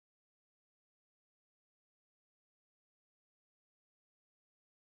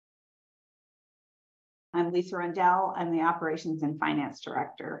I'm Lisa Rundell. I'm the Operations and Finance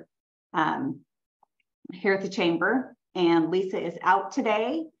Director here at the Chamber. And Lisa is out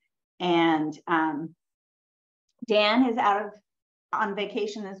today. And Dan is on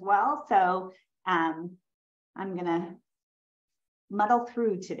vacation as well. So I'm going to muddle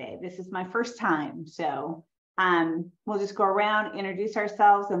through today. This is my first time. So we'll just go around, introduce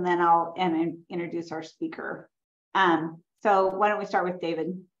ourselves, and then I'll introduce our speaker. So why don't we start with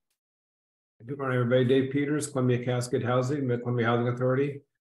David? Good morning, everybody. Dave Peters, Columbia Cascade Housing, Mid-Columbia Housing Authority.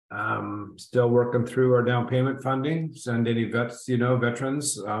 Still working through our down payment funding. Send any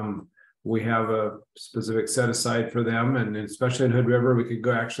veterans. We have a specific set aside for them, and especially in Hood River, we could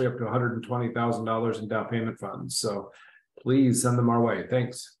go actually up to $120,000 in down payment funds. So please send them our way.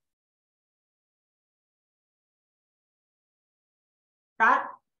 Thanks. Scott?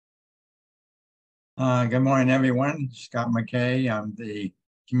 Good morning, everyone. Scott McKay. I'm the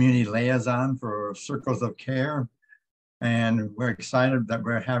community liaison for Circles of Care. And we're excited that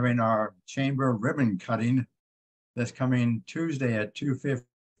we're having our chamber ribbon cutting this coming Tuesday at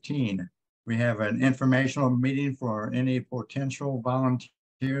 2:15. We have an informational meeting for any potential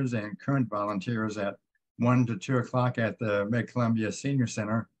volunteers and current volunteers at 1 to 2 o'clock at the Mid-Columbia Senior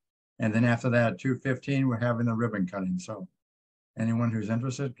Center. And then after that, at 2:15, we're having the ribbon cutting. So anyone who's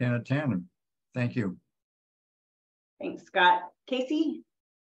interested can attend. Thank you. Thanks, Scott. Casey?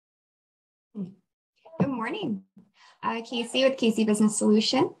 Good morning. Casey with Casey Business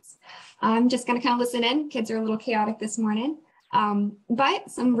Solutions. I'm just going to kind of listen in. Kids are a little chaotic this morning,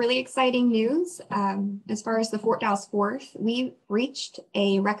 but some really exciting news. As far as the Fort Dalles 4th, we reached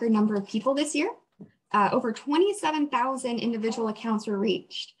a record number of people this year. Over 27,000 individual accounts were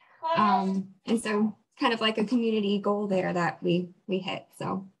reached. And so kind of like a community goal there that we hit.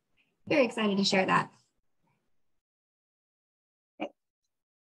 So very excited to share that.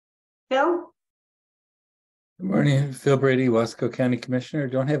 Phil? Good morning, Phil Brady, Wasco County Commissioner.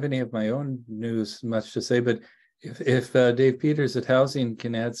 Don't have any of my own news much to say, but if Dave Peters at Housing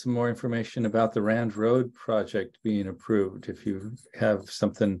can add some more information about the Rand Road project being approved, if you have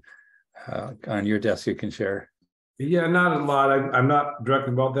something on your desk you can share. Yeah, not a lot. I'm not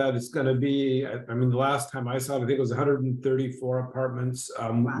directly about that. It's going to be, I mean, the last time I saw it, I think it was 134 apartments.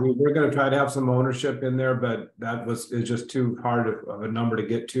 Wow. We're going to try to have some ownership in there, but it's just too hard of a number to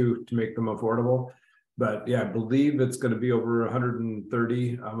get to make them affordable. But yeah, I believe it's going to be over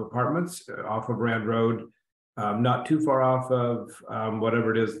 130 apartments off of Rand Road, not too far off of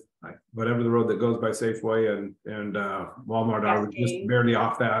whatever it is, whatever the road that goes by Safeway and Walmart are, just barely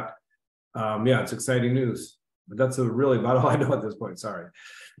off that. Yeah, it's exciting news. But that's really about all I know at this point. Sorry.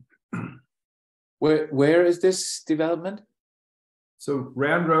 Where is this development? So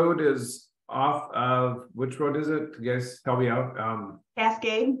Rand Road is off of, which road is it? You guys help me out.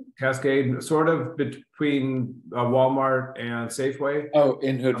 Cascade, sort of between Walmart and Safeway. Oh,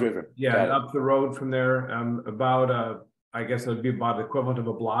 in Hood River. Yeah, up the road from there, about I guess it would be about the equivalent of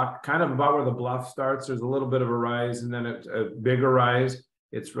a block, kind of about where the bluff starts. There's a little bit of a rise and then a bigger rise.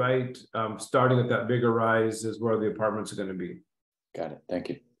 It's right, starting at that bigger rise is where the apartments are going to be. Got it. Thank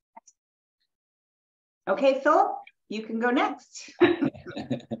you. Okay, Philip, you can go next.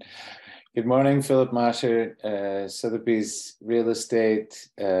 Good morning, Philip Masher, Sotheby's Real Estate,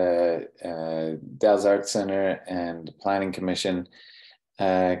 Dalles Arts Center, and Planning Commission.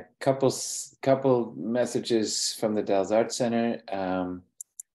 Couple messages from the Dalles Arts Center.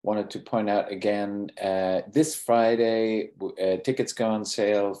 Wanted to point out again, this Friday, tickets go on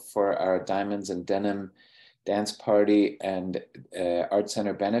sale for our Diamonds and Denim dance party and Art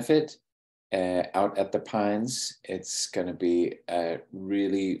Center benefit out at the Pines. It's going to be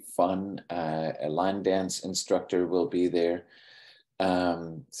really fun. A line dance instructor will be there.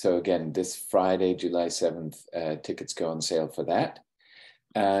 So again, this Friday, July 7th, tickets go on sale for that.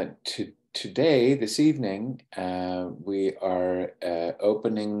 Today, this evening, we are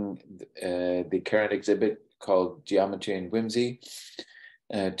opening the current exhibit called Geometry and Whimsy.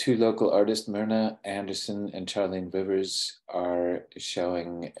 Two local artists, Myrna Anderson and Charlene Rivers, are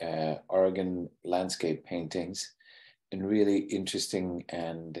showing Oregon landscape paintings in really interesting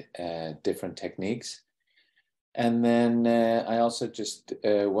and different techniques. And then I also just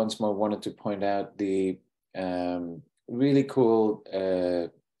once more wanted to point out the really cool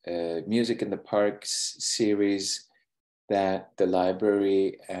Music in the Parks series that the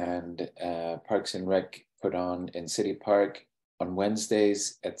library and Parks and Rec put on in City Park on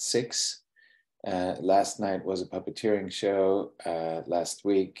Wednesdays at 6. Last night was a puppeteering show. Last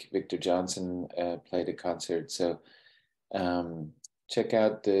week, Victor Johnson played a concert. So check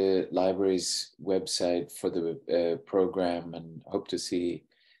out the library's website for the program and hope to see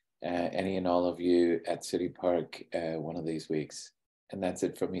any and all of you at City Park one of these weeks. And that's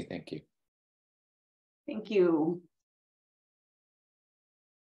it from me. Thank you. Thank you.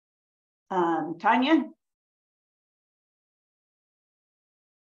 Tanya?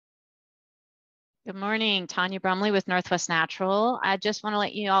 Good morning, Tanya Brumley with Northwest Natural. I just want to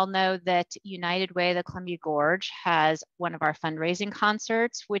let you all know that United Way, the Columbia Gorge, has one of our fundraising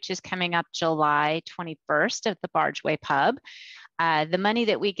concerts, which is coming up July 21st at the Bargeway Pub. The money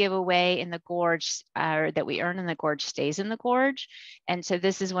that we give away in the gorge, or that we earn in the gorge, stays in the gorge. And so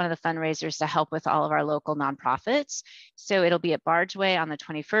this is one of the fundraisers to help with all of our local nonprofits. So it'll be at Bargeway on the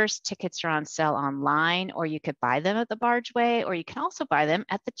 21st. Tickets are on sale online, or you could buy them at the Bargeway, or you can also buy them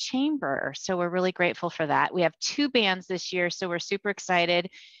at the Chamber. So we're really grateful for that. We have 2 bands this year, so we're super excited.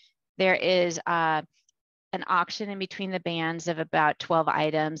 There is an auction in between the bands of about 12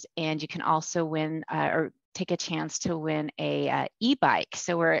 items, and you can also win or take a chance to win a e-bike.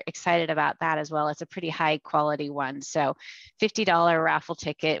 So we're excited about that as well. It's a pretty high quality one. So $50 raffle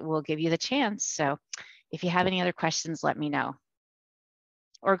ticket will give you the chance. So if you have any other questions, let me know.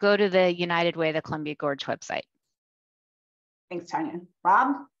 Or go to the United Way, the Columbia Gorge website. Thanks, Tanya.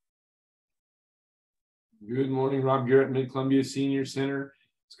 Rob? Good morning, Rob Garrett, Mid-Columbia Senior Center.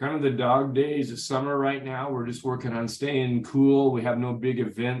 It's kind of the dog days of summer right now. We're just working on staying cool. We have no big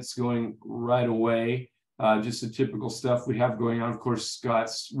events going right away. Just the typical stuff we have going on. Of course,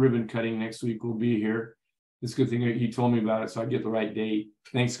 Scott's ribbon cutting next week will be here. It's a good thing that he told me about it, so I get the right date.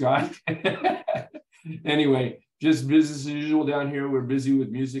 Thanks, Scott. Anyway, just business as usual down here. We're busy with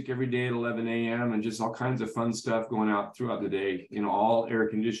music every day at 11 a.m. and just all kinds of fun stuff going out throughout the day in all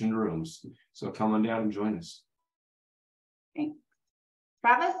air-conditioned rooms. So come on down and join us. Thanks.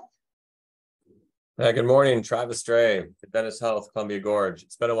 Travis? Good morning, Travis Stray, Adventist Health, Columbia Gorge.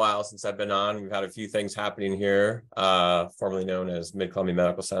 It's been a while since I've been on. We've had a few things happening here, formerly known as Mid-Columbia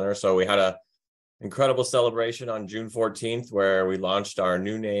Medical Center. So we had an incredible celebration on June 14th, where we launched our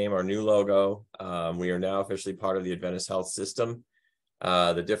new name, our new logo. We are now officially part of the Adventist Health system.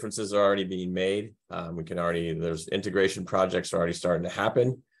 The differences are already being made. There's integration projects are already starting to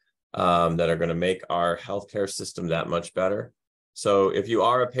happen that are going to make our healthcare system that much better. So if you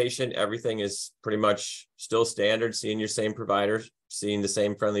are a patient, everything is pretty much still standard, seeing your same providers, seeing the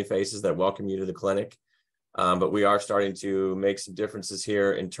same friendly faces that welcome you to the clinic. But we are starting to make some differences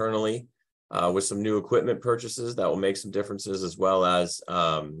here internally with some new equipment purchases that will make some differences, as well as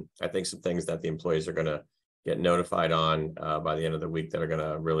I think some things that the employees are going to get notified on by the end of the week that are going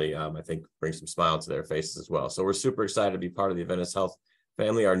to really, I think, bring some smile to their faces as well. So we're super excited to be part of the Adventist Health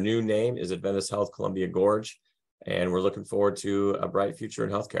family. Our new name is Adventist Health Columbia Gorge, and we're looking forward to a bright future in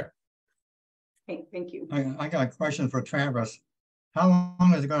healthcare. Okay, thank you. I got a question for Travis. How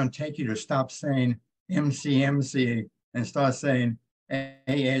long is it going to take you to stop saying MCMC and start saying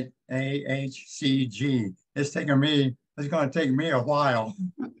AHCG? It's going to take me a while.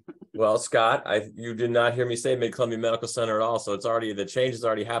 Well, Scott, you did not hear me say Mid-Columbia Medical Center at all, so the change has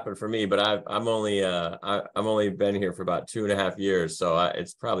already happened for me. But I'm only been here for about 2.5 years, so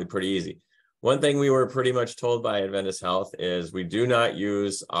it's probably pretty easy. One thing we were pretty much told by Adventist Health is we do not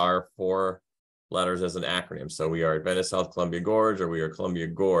use our 4 letters as an acronym. So we are Adventist Health Columbia Gorge, or we are Columbia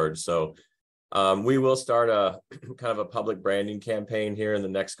Gorge. So we will start a kind of a public branding campaign here in the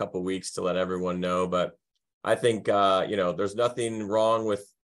next couple of weeks to let everyone know. But I think there's nothing wrong with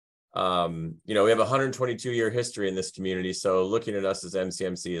we have a 122-year history in this community. So looking at us as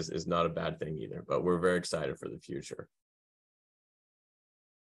MCMC is not a bad thing either. But we're very excited for the future.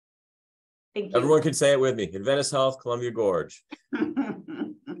 Thank you. Everyone can say it with me. Adventist Health, Columbia Gorge.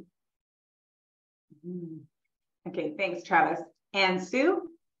 Okay, thanks, Travis. And Sue?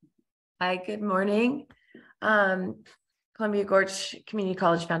 Hi, good morning. Columbia Gorge Community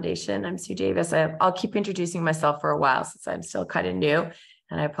College Foundation. I'm Sue Davis. I'll keep introducing myself for a while since I'm still kind of new,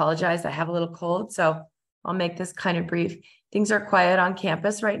 and I apologize. I have a little cold, so I'll make this kind of brief. Things are quiet on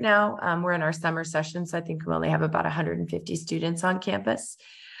campus right now. We're in our summer session, so I think we only have about 150 students on campus.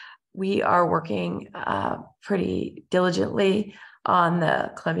 We are working pretty diligently on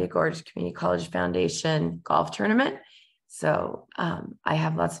the Columbia Gorge Community College Foundation golf tournament. So I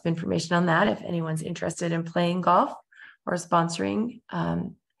have lots of information on that if anyone's interested in playing golf or sponsoring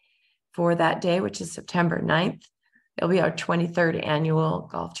for that day, which is September 9th. It'll be our 23rd annual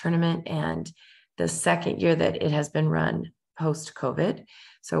golf tournament and the second year that it has been run post-COVID.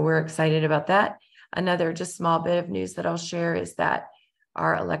 So we're excited about that. Another just small bit of news that I'll share is that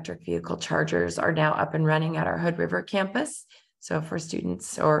our electric vehicle chargers are now up and running at our Hood River campus. So for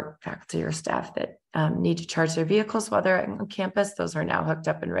students or faculty or staff that need to charge their vehicles while they're on campus, those are now hooked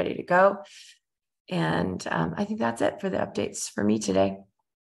up and ready to go. And I think that's it for the updates for me today.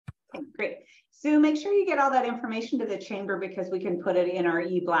 Okay, great. Sue, make sure you get all that information to the chamber because we can put it in our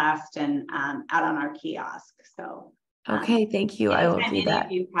e-blast and out on our kiosk. So Okay, thank you. I will anytime do any that.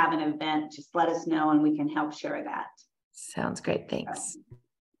 of you have an event, just let us know and we can help share that. Sounds great. Thanks.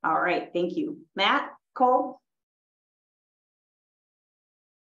 All right, thank you. Matt, Cole?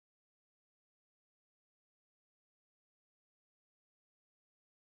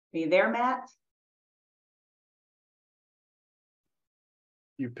 Are you there, Matt?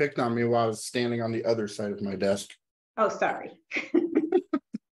 You picked on me while I was standing on the other side of my desk. Oh, sorry.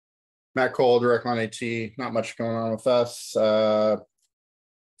 Matt Cole, Direct Line IT. Not much going on with us.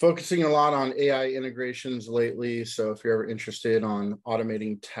 Focusing a lot on AI integrations lately. So if you're ever interested on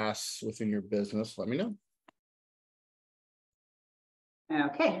automating tasks within your business, let me know.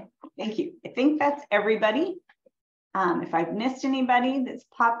 Okay, thank you. I think that's everybody. If I've missed anybody that's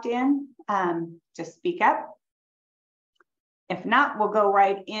popped in, just speak up. If not, we'll go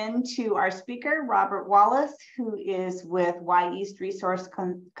right into our speaker, Robert Wallace, who is with Wy'East Resource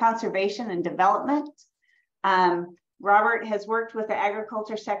Conservation and Development. Robert has worked with the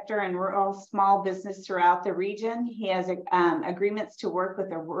agriculture sector and rural small business throughout the region. He has agreements to work with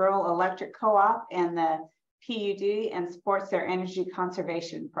the Rural Electric Co-op and the PUD and supports their energy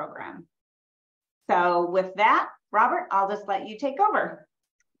conservation program. So with that, Robert, I'll just let you take over.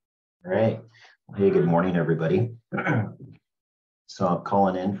 All right. Hey, good morning, everybody. So I'm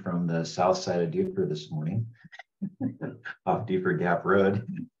calling in from the south side of Duper this morning, off Duper Gap Road.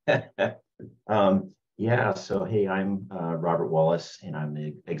 Yeah, so hey, I'm Robert Wallace, and I'm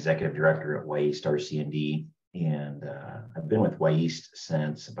the executive director at Wy'East RC&D, and I've been with Wy'East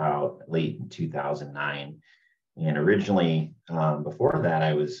since about late in 2009. And originally, before that,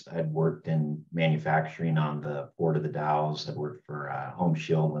 I'd worked in manufacturing on the port of the Dalles. I worked for Home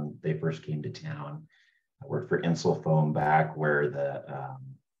Shield when they first came to town. I worked for Insul Foam back where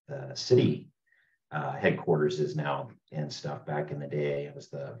the city headquarters is now and stuff. Back in the day, I was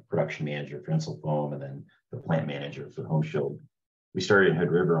the production manager for Insul Foam and then the plant manager for Home Shield. We started in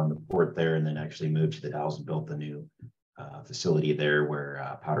Hood River on the port there, and then actually moved to the Dalles and built the new facility there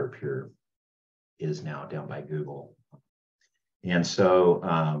where Powder Pure is now down by Google. And so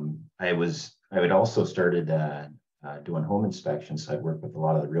I had also started doing home inspections. So I'd worked with a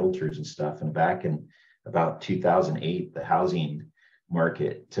lot of the realtors and stuff. And back in about 2008, the housing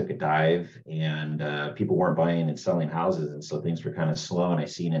market took a dive, and people weren't buying and selling houses. And so things were kind of slow. And I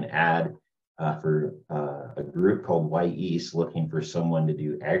seen an ad for a group called Wy'East looking for someone to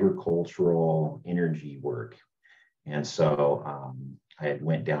do agricultural energy work. And so I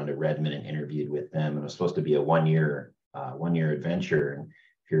went down to Redmond and interviewed with them, and it was supposed to be a one-year adventure. And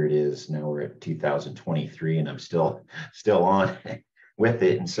here it is. Now we're at 2023, and I'm still on with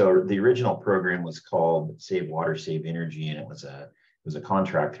it. And so the original program was called Save Water, Save Energy, and it was a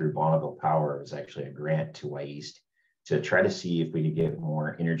contract through Bonneville Power. It was actually a grant to Wy'East to try to see if we could get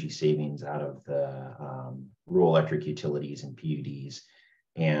more energy savings out of the rural electric utilities and PUDs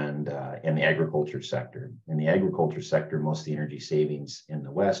and the agriculture sector. In the agriculture sector, most of the energy savings in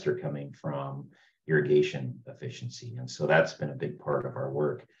the West are coming from irrigation efficiency. And so that's been a big part of our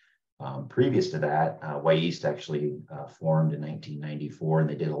work. Previous to that, Wy'East actually formed in 1994, and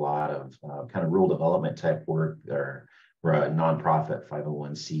they did a lot of kind of rural development type work. We're a nonprofit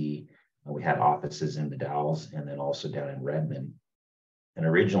 501c. We had offices in the Dalles and then also down in Redmond. And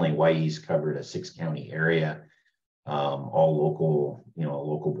originally, Wy'East covered a 6-county area, all local, a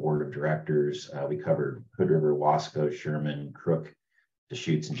local board of directors. We covered Hood River, Wasco, Sherman, Crook,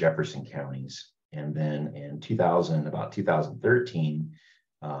 Deschutes, and Jefferson counties. And then in about 2013,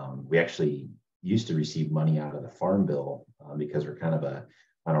 we actually used to receive money out of the Farm Bill because we're kind of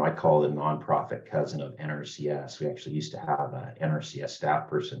I call it a nonprofit cousin of NRCS. We actually used to have an NRCS staff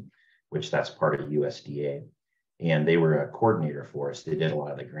person, which that's part of USDA. And they were a coordinator for us. They did a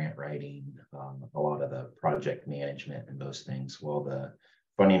lot of the grant writing, a lot of the project management and those things. Well, the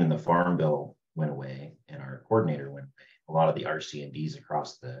funding in the Farm Bill went away and our coordinator went away. A lot of the RC&Ds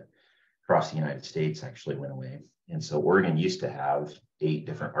across the United States actually went away. And so Oregon used to have 8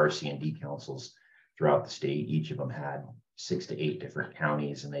 different RC&D councils throughout the state. Each of them had 6 to 8 different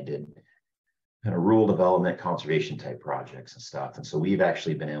counties, and they did kind of rural development, conservation type projects and stuff. And so we've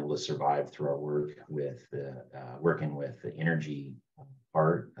actually been able to survive through our work with working with the energy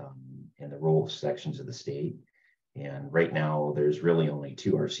part in the rural sections of the state. And right now, there's really only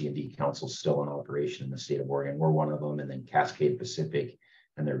 2 RC&D councils still in operation in the state of Oregon. We're one of them, and then Cascade Pacific,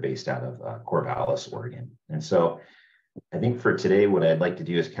 and they're based out of Corvallis, Oregon. And so I think for today, what I'd like to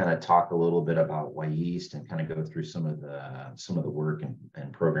do is kind of talk a little bit about Wy'East and kind of go through some of the work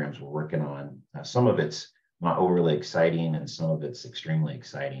and programs we're working on. Some of it's not overly exciting, and some of it's extremely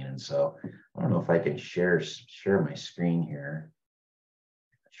exciting. And so I don't know if I can share my screen here.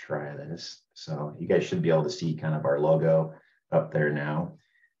 Try this. So you guys should be able to see kind of our logo up there now.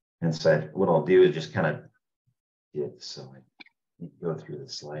 And so what I'll do is just kind of get, so I go through the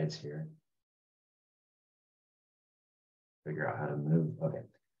slides here. Figure out how to move. Okay.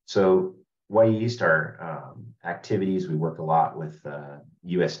 So Wy'East, our activities, we work a lot with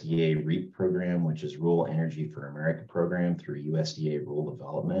USDA REAP program, which is Rural Energy for America program through USDA Rural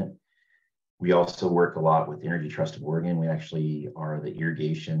Development. We also work a lot with Energy Trust of Oregon. We actually are the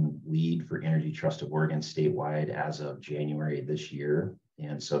irrigation lead for Energy Trust of Oregon statewide as of January this year.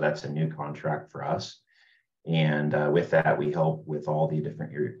 And so that's a new contract for us. And with that, we help with all the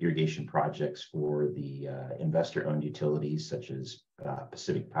different irrigation projects for the investor-owned utilities, such as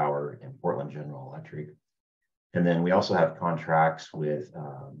Pacific Power and Portland General Electric. And then we also have contracts with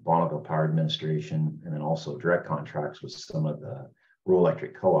Bonneville Power Administration, and then also direct contracts with some of the rural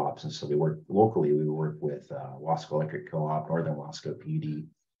electric co-ops. And so we work locally, we work with Wasco Electric Co-op, Northern Wasco PUD.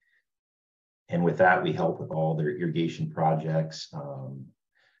 And with that, we help with all their irrigation projects,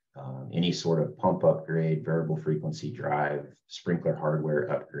 any sort of pump upgrade, variable frequency drive, sprinkler hardware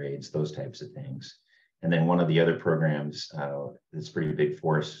upgrades, those types of things. And then one of the other programs that's pretty big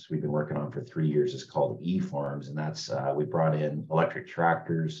for us, we've been working on for 3 years, is called E-Farms. And that's, we brought in electric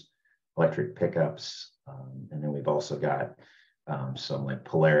tractors, electric pickups, and then we've also got some like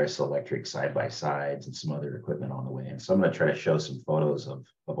Polaris electric side-by-sides and some other equipment on the way. And so I'm going to try to show some photos of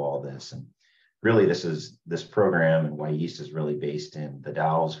all this. And really, this program in Wy'East is really based in the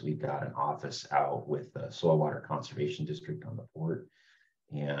Dalles. We've got an office out with the Soil Water Conservation District on the port.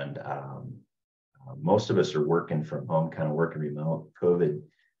 And most of us are working from home, kind of working remote. COVID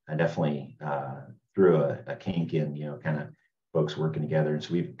definitely threw a kink in, you know, kind of folks working together. And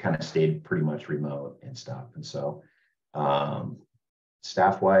so we've kind of stayed pretty much remote and stuff. And so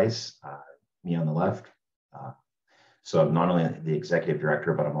staff-wise, me on the left. So I'm not only the executive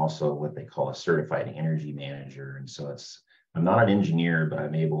director, but I'm also what they call a certified energy manager. And so I'm not an engineer, but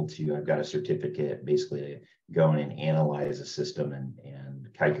I've got a certificate basically to go in and analyze a system and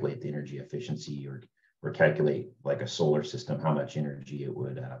calculate the energy efficiency or calculate like a solar system, how much energy it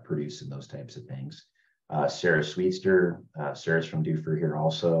would produce and those types of things. Sarah Sweetster, Sarah's from Dufur here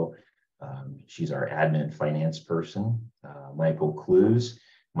also. She's our admin finance person. Michael Clues.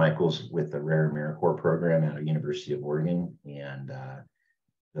 Michael's with the Rare AmeriCorps program out of University of Oregon, and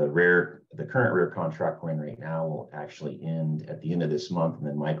the current Rare contract we're in right now will actually end at the end of this month, and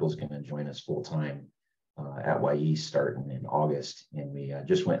then Michael's going to join us full time at Wy'East starting in August. And we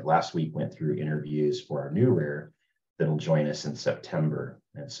last week went through interviews for our new Rare that'll join us in September.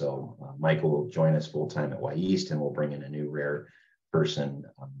 And so Michael will join us full time at Wy'East, and we'll bring in a new Rare person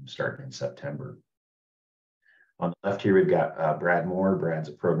starting in September. On the left here, we've got Brad Moore. Brad's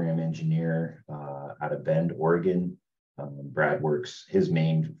a program engineer out of Bend, Oregon. Brad his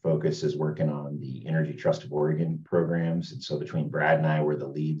main focus is working on the Energy Trust of Oregon programs. And so between Brad and I, we're the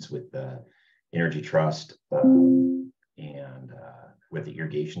leads with the Energy Trust and with the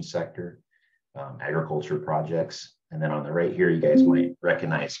irrigation sector, agriculture projects. And then on the right here, you guys might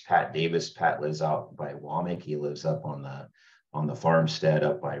recognize Pat Davis. Pat lives out by Wamick. He lives up on the farmstead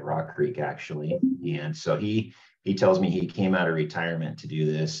up by Rock Creek, actually. And so he tells me he came out of retirement to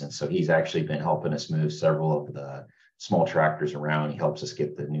do this. And so he's actually been helping us move several of the small tractors around. He helps us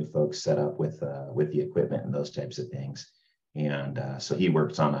get the new folks set up with the equipment and those types of things. And so he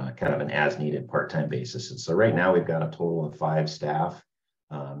works on a kind of an as-needed part-time basis. And so right now we've got a total of 5 staff.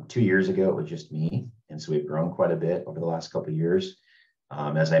 2 years ago, it was just me. And so we've grown quite a bit over the last couple of years.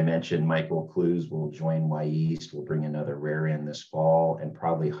 As I mentioned, Michael Clues will join Wy'East. We'll bring another Rare in this fall and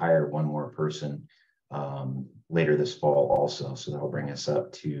probably hire one more person later this fall also. So that'll bring us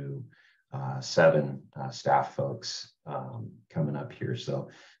up to 7 staff folks coming up here. So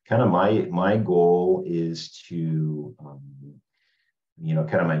kind of my goal is to,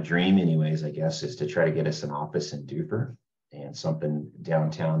 kind of my dream anyways, I guess, is to try to get us an office in Dufur and something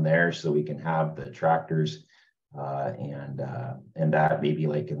downtown there so we can have the tractors and that maybe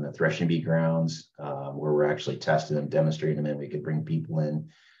like in the Thresh and Bee grounds where we're actually testing them, demonstrating them, and we could bring people in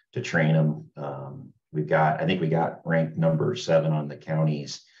to train them. I think we got ranked number 7 on the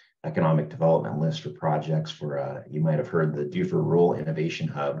county's economic development list for projects for, you might have heard, the Dufur Rural Innovation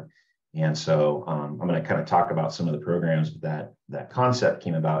Hub. And so I'm going to kind of talk about some of the programs that concept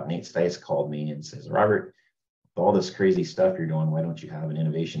came about. Nate Stice called me and says, Robert, with all this crazy stuff you're doing, why don't you have an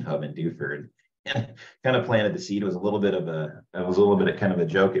innovation hub in Dufur? And kind of planted the seed. It was a little bit of kind of a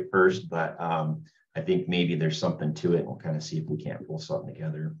joke at first, but I think maybe there's something to it. We'll kind of see if we can't pull something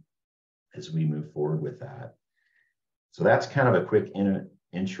together. as we move forward with that. So that's kind of a quick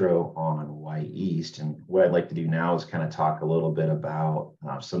intro on Wy'East. And what I'd like to do now is kind of talk a little bit about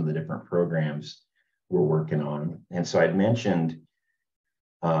some of the different programs we're working on. And so I'd mentioned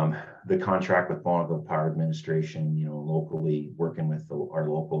the contract with Bonneville Power Administration, locally working with our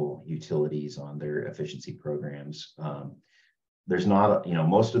local utilities on their efficiency programs. There's not,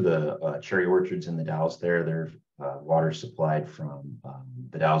 most of the cherry orchards in the Dalles they're water supplied from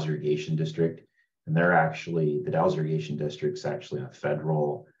the Dalles Irrigation District. And the Dalles Irrigation District's actually a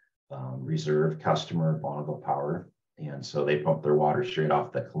federal reserve customer of Bonneville Power. And so they pump their water straight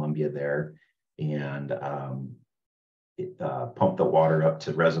off the Columbia there and pump the water up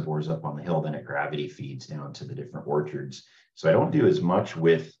to reservoirs up on the hill, then it gravity feeds down to the different orchards. So I don't do as much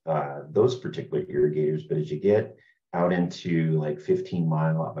with those particular irrigators, but as you get out into like 15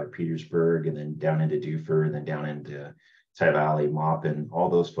 Mile out by Petersburg and then down into Dufur, and then down into Ty Valley, Maupin, all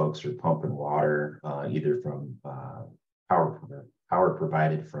those folks are pumping water either from power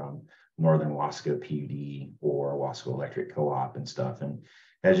provided from Northern Wasco PUD or Wasco Electric Co-op and stuff. And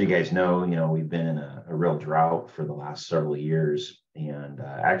as you guys know, we've been in a real drought for the last several years. And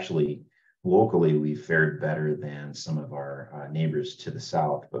actually, locally, we've fared better than some of our neighbors to the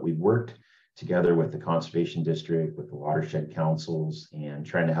south. But we've worked together with the Conservation District, with the watershed councils, and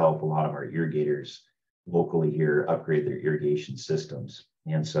trying to help a lot of our irrigators locally here upgrade their irrigation systems.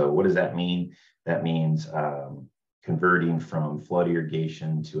 And so what does that mean? That means converting from flood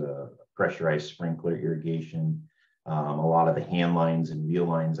irrigation to a pressurized sprinkler irrigation. A lot of the hand lines and wheel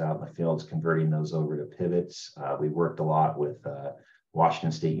lines out in the fields, converting those over to pivots. We worked a lot with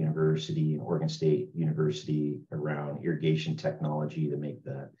Washington State University and Oregon State University around irrigation technology to make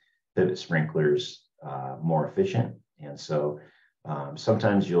the pivot sprinklers more efficient. And so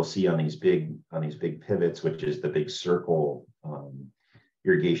sometimes you'll see on these big pivots, which is the big circle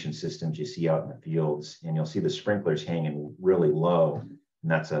irrigation systems you see out in the fields, and you'll see the sprinklers hanging really low. And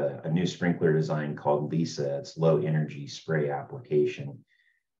that's a new sprinkler design called LISA. It's low energy spray application.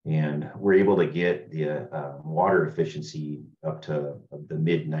 And we're able to get the water efficiency up to the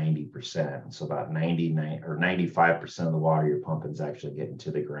mid 90%. And so about 99 or 95% of the water you're pumping is actually getting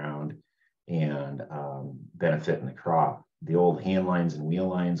to the ground and benefiting the crop. The old hand lines and wheel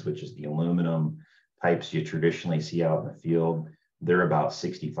lines, which is the aluminum pipes you traditionally see out in the field, they're about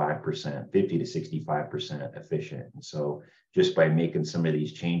 65%, 50 to 65% efficient. And so just by making some of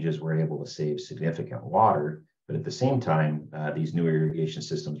these changes, we're able to save significant water. But at the same time, these new irrigation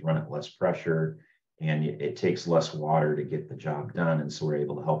systems run at less pressure and it takes less water to get the job done. And so we're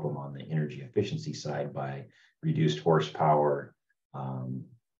able to help them on the energy efficiency side by reduced horsepower,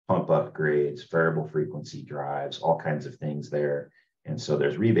 pump upgrades, variable frequency drives, all kinds of things there. And so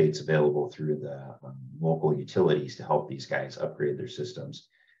there's rebates available through the local utilities to help these guys upgrade their systems.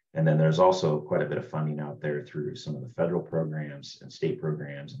 And then there's also quite a bit of funding out there through some of the federal programs and state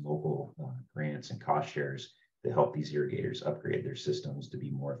programs and local grants and cost shares to help these irrigators upgrade their systems to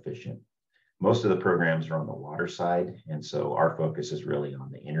be more efficient. Most of the programs are on the water side. And so our focus is really on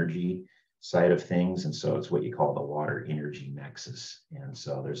the energy side of things. And so it's what you call the water energy nexus. And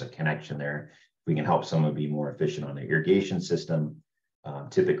so there's a connection there. If we can help someone be more efficient on the irrigation system,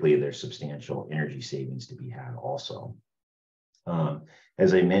 typically there's substantial energy savings to be had also.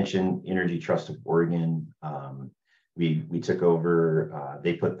 As I mentioned, Energy Trust of Oregon, we took over,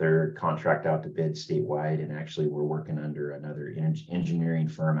 they put their contract out to bid statewide, and actually we're working under another engineering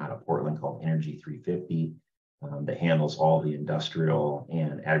firm out of Portland called Energy 350 that handles all the industrial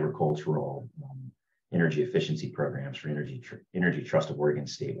and agricultural energy efficiency programs for Energy Trust of Oregon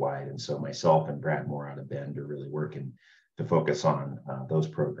statewide. And so myself and Brad Moore out of Bend are really working to focus on those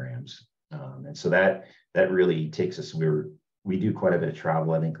programs. And so that really takes us, we do quite a bit of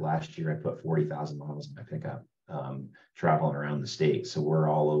travel. I think last year I put 40,000 miles in my pickup traveling around the state. So we're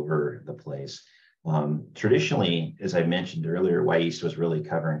all over the place. Traditionally, as I mentioned earlier, Wy'East was really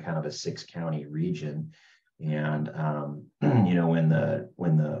covering kind of a 6-county region. And when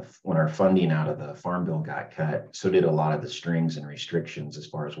our funding out of the Farm Bill got cut, so did a lot of the strings and restrictions as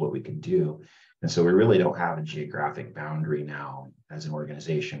far as what we could do. And so we really don't have a geographic boundary now as an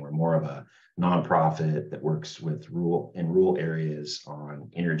organization. We're more of a nonprofit that works with rural areas on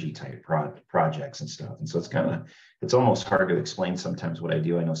energy type projects and stuff. And so it's almost hard to explain sometimes what I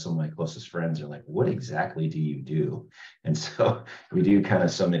do. I know some of my closest friends are like, what exactly do you do? And so we do kind of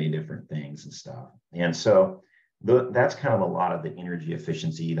so many different things and stuff. And so that's kind of a lot of the energy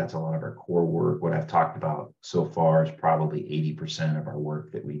efficiency. That's a lot of our core work. What I've talked about so far is probably 80% of our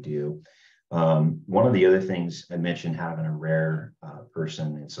work that we do. One of the other things I mentioned, having a rare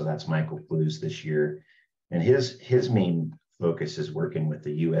person, and so that's Michael Clues this year, and his main focus is working with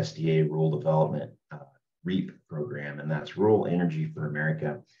the USDA Rural Development REAP program, and that's Rural Energy for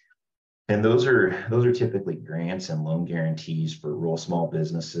America. And those are typically grants and loan guarantees for rural small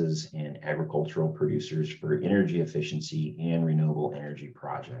businesses and agricultural producers for energy efficiency and renewable energy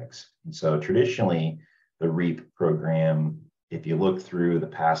projects. And so traditionally, the REAP program, if you look through the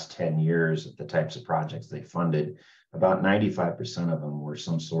past 10 years of the types of projects they funded, about 95% of them were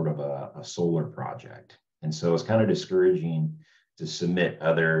some sort of a solar project. And so it's kind of discouraging to submit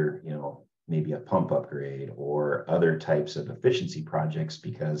other, maybe a pump upgrade or other types of efficiency projects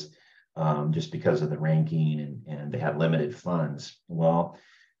because just because of the ranking and they had limited funds. Well,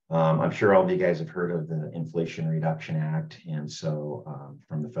 I'm sure all of you guys have heard of the Inflation Reduction Act, and so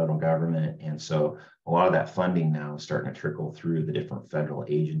from the federal government. And so a lot of that funding now is starting to trickle through the different federal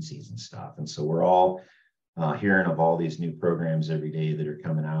agencies and stuff. And so we're all hearing of all these new programs every day that are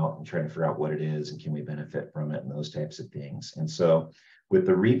coming out and trying to figure out what it is and can we benefit from it and those types of things. And so with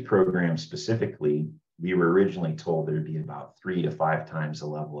the REAP program specifically, we were originally told there'd be about 3 to 5 times the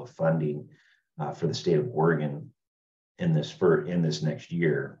level of funding for the state of Oregon in this next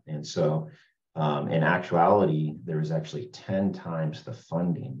year. And so in actuality, there was actually 10 times the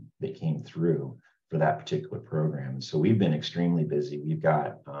funding that came through for that particular program. So we've been extremely busy. We've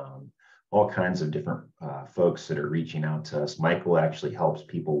got all kinds of different folks that are reaching out to us. Michael actually helps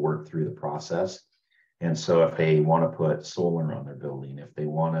people work through the process. And so if they want to put solar on their building, if they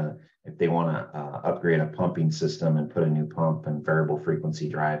want to upgrade a pumping system and put a new pump and variable frequency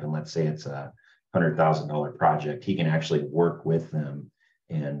drive, and let's say it's a $100,000 project, he can actually work with them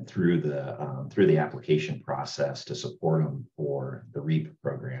and through the application process to support them for the REAP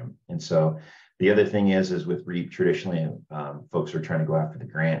program. And so the other thing is with REAP, traditionally, folks are trying to go after the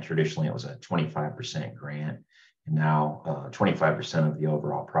grant. Traditionally, it was a 25% grant. And now 25% of the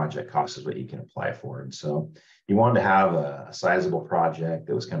overall project cost is what you can apply for. And so you wanted to have a sizable project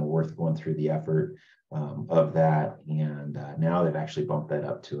that was kind of worth going through the effort of that. And now they've actually bumped that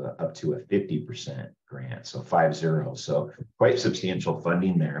up to a 50% grant. So 50. So quite substantial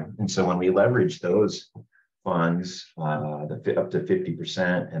funding there. And so when we leverage those funds, up to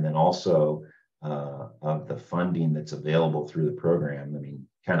 50%, and then also of the funding that's available through the program, I mean,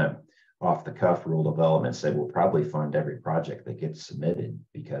 kind of off the cuff, Rural Development said we'll probably fund every project that gets submitted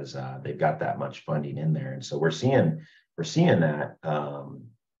because they've got that much funding in there. And so we're seeing that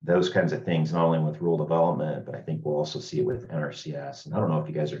those kinds of things, not only with Rural Development, but I think we'll also see it with NRCS. And I don't know if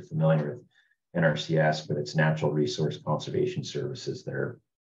you guys are familiar with NRCS, but it's Natural Resource Conservation Services. They're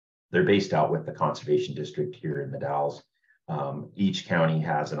based out with the Conservation District here in the Dalles. Each county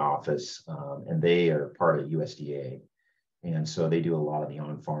has an office and they are part of USDA. And so they do a lot of the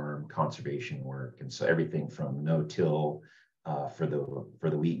on-farm conservation work. And so everything from no-till for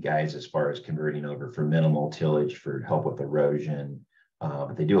the wheat guys, as far as converting over for minimal tillage for help with erosion.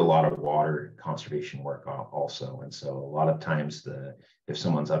 But they do a lot of water conservation work also. And so a lot of times if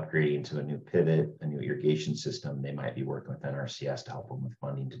someone's upgrading to a new pivot, a new irrigation system, they might be working with NRCS to help them with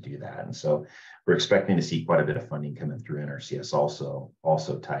funding to do that. And so we're expecting to see quite a bit of funding coming through NRCS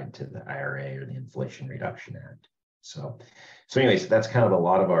also tied to the IRA or the Inflation Reduction Act. So anyways, that's kind of a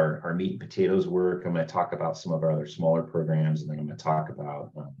lot of our meat and potatoes work. I'm going to talk about some of our other smaller programs, and then I'm going to talk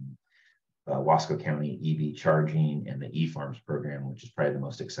about Wasco County EV charging and the e-farms program, which is probably the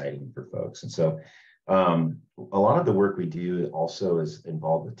most exciting for folks. And so a lot of the work we do also is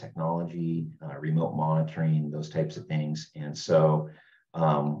involved with technology, remote monitoring, those types of things. And so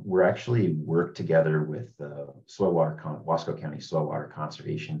we're actually work together with the Wasco County Soil Water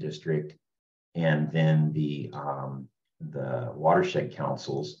Conservation District, and then the watershed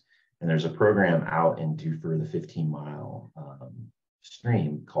councils. And there's a program out in Dufur, the 15-mile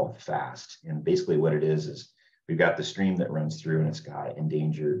stream called FAST. And basically what it is we've got the stream that runs through and it's got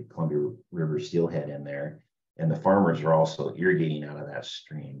endangered Columbia River steelhead in there. And the farmers are also irrigating out of that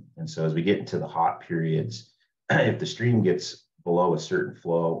stream. And so as we get into the hot periods, if the stream gets below a certain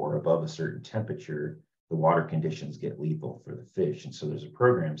flow or above a certain temperature, the water conditions get lethal for the fish. And so there's a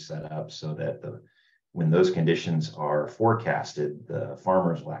program set up so that when those conditions are forecasted, the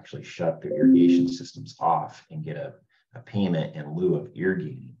farmers will actually shut their irrigation systems off and get a payment in lieu of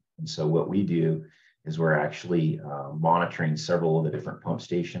irrigating. And so what we do is we're actually monitoring several of the different pump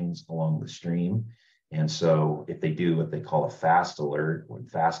stations along the stream. And so if they do what they call a FAST alert, when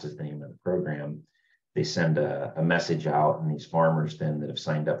FAST is the name of the program, they send a message out, and these farmers then that have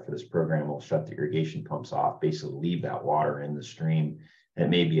signed up for this program will shut the irrigation pumps off, basically leave that water in the stream. And it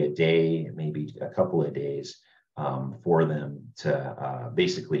may be a day, it may be a couple of days for them to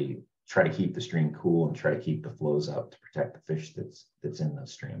basically try to keep the stream cool and try to keep the flows up to protect the fish that's in the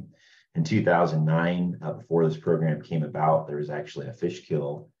stream. In 2009, before this program came about, there was actually a fish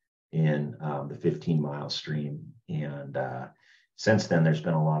kill in the 15-mile stream. And since then, there's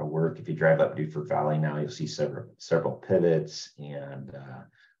been a lot of work. If you drive up Beaufort Valley now, you'll see several pivots and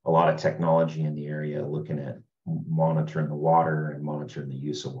a lot of technology in the area looking at monitoring the water and monitoring the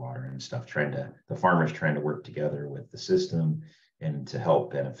use of water and stuff, the farmers trying to work together with the system and to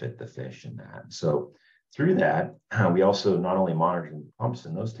help benefit the fish in that. So through that, we also not only monitor the pumps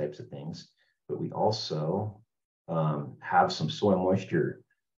and those types of things, but we also have some soil moisture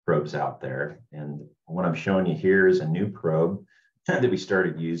probes out there. And what I'm showing you here is a new probe that we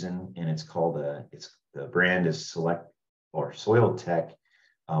started using, and it's called the brand is Soil Tech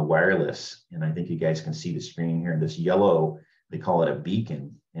Wireless. And I think you guys can see the screen here. This yellow, they call it a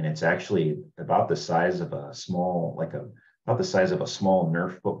beacon, and it's actually about the size of a small, about the size of a small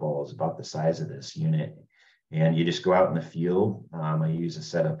Nerf football is about the size of this unit. And you just go out in the field. I use a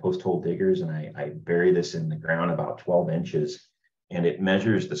set of post hole diggers, and I bury this in the ground about 12 inches, and it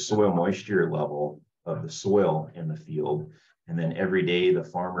measures the soil moisture level of the soil in the field. And then every day the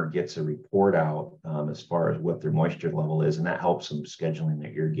farmer gets a report out as far as what their moisture level is, and that helps them scheduling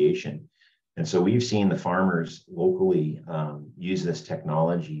their irrigation. And so we've seen the farmers locally use this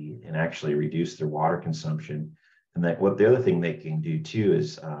technology and actually reduce their water consumption. And that the other thing they can do too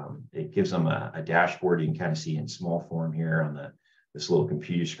is it gives them a dashboard. You can kind of see in small form here on this little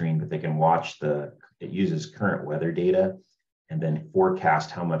computer screen, but they can watch it uses current weather data and then forecast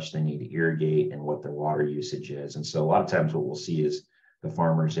how much they need to irrigate and what their water usage is. And so a lot of times what we'll see is the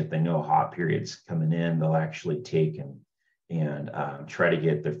farmers, if they know hot periods coming in, they'll actually take and try to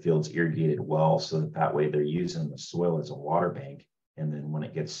get their fields irrigated well, so that way they're using the soil as a water bank. And then when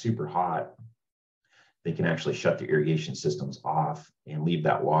it gets super hot, they can actually shut the irrigation systems off and leave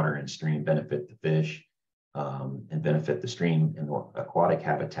that water in stream, benefit the fish and benefit the stream and the aquatic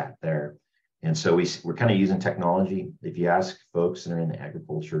habitat there. And so we're kind of using technology. If you ask folks that are in the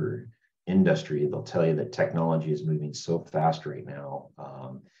agriculture industry, they'll tell you that technology is moving so fast right now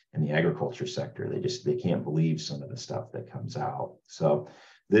in the agriculture sector. They can't believe some of the stuff that comes out. So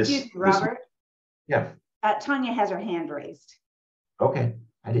Robert. Yeah. Tanya has her hand raised. Okay.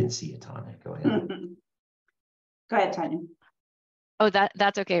 I didn't see it, Tanya. Go ahead. Go ahead, Tanya. Oh,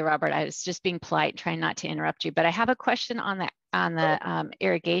 that's okay, Robert. I was just being polite, trying not to interrupt you. But I have a question on the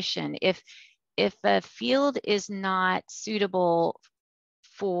irrigation. If a field is not suitable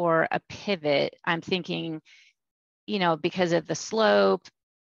for a pivot, I'm thinking, because of the slope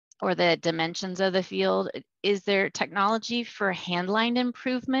or the dimensions of the field, is there technology for handline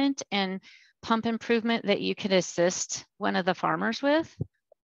improvement and pump improvement that you could assist one of the farmers with?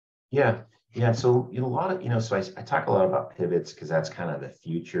 Yeah. So a lot of, so I talk a lot about pivots because that's kind of the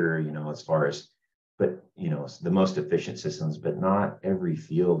future, as far as, but, the most efficient systems, but not every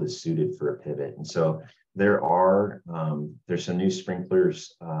field is suited for a pivot. And so there's some new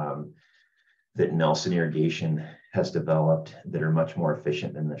sprinklers that Nelson Irrigation has developed that are much more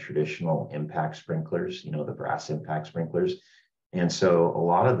efficient than the traditional impact sprinklers, the brass impact sprinklers. And so a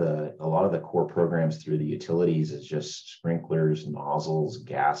lot of the core programs through the utilities is just sprinklers, nozzles,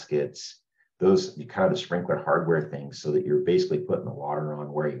 gaskets, those kind of the sprinkler hardware things, so that you're basically putting the water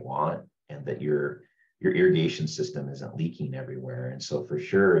on where you want and that your irrigation system isn't leaking everywhere. And so for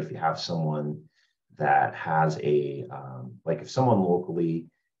sure, if you have someone that has if someone locally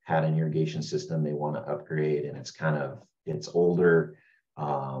had an irrigation system they want to upgrade and it's older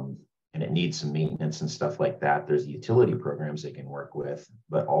and it needs some maintenance and stuff like that, there's utility programs they can work with.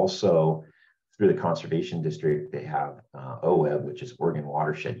 But also through the conservation district, they have OWEB, which is Oregon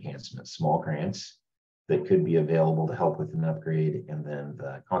Watershed Enhancement, small grants that could be available to help with an upgrade. And then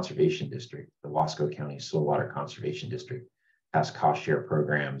the conservation district, the Wasco County Soil Water Conservation District, has cost share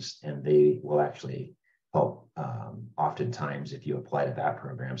programs, and they will actually help oftentimes if you apply to that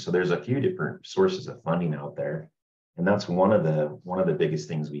program. So there's a few different sources of funding out there. And that's one of the biggest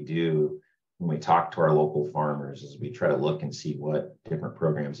things we do when we talk to our local farmers is we try to look and see what different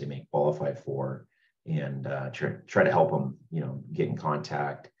programs they may qualify for and try to help them, get in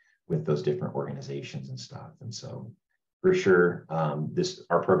contact with those different organizations and stuff. And so for sure,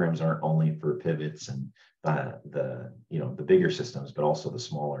 our programs aren't only for pivots and the bigger systems, but also the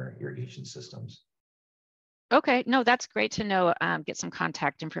smaller irrigation systems. Okay, no, that's great to know. Get some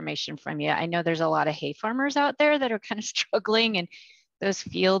contact information from you. I know there's a lot of hay farmers out there that are kind of struggling, and those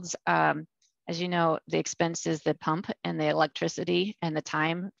fields, as you know, the expenses, the pump and the electricity and the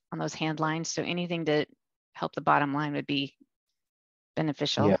time on those hand lines. So anything to help the bottom line would be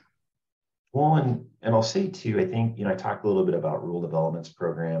beneficial. Yeah. Well, and I'll say too, I think, I talked a little bit about rural developments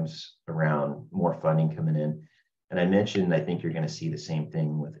programs around more funding coming in. And I mentioned, I think you're going to see the same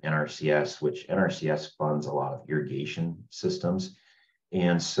thing with NRCS, which NRCS funds a lot of irrigation systems.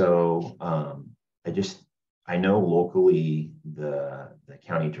 And so I know locally the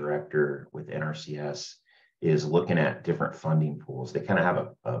county director with NRCS is looking at different funding pools. They kind of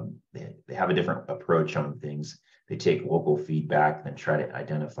have they have a different approach on things. They take local feedback, then try to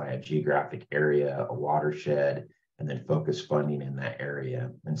identify a geographic area, a watershed, and then focus funding in that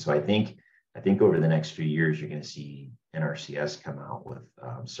area. And so I think over the next few years, you're going to see NRCS come out with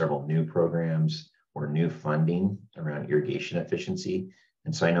several new programs or new funding around irrigation efficiency.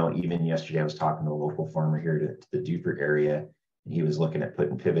 And so I know even yesterday I was talking to a local farmer here to the Dufert area, and he was looking at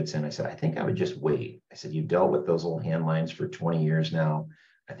putting pivots in. I said, I think I would just wait. I said, you've dealt with those old hand lines for 20 years now.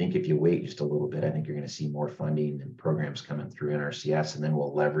 I think if you wait just a little bit, I think you're going to see more funding and programs coming through NRCS, and then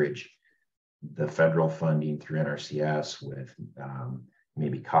we'll leverage the federal funding through NRCS with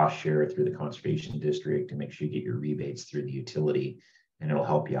maybe cost share through the conservation district to make sure you get your rebates through the utility, and it'll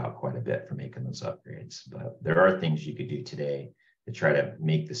help you out quite a bit for making those upgrades. But there are things you could do today to try to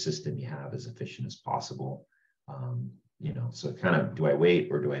make the system you have as efficient as possible. So kind of, do I wait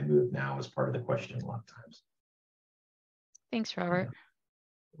or do I move now is part of the question a lot of times. Thanks, Robert.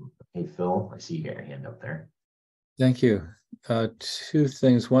 Hey, Phil, I see you got your hand up there. Thank you. Two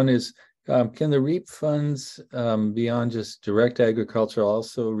things. One is, can the REAP funds, beyond just direct agriculture,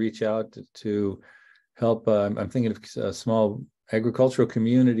 also reach out to help? I'm thinking of small agricultural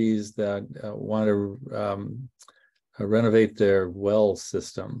communities that want to renovate their well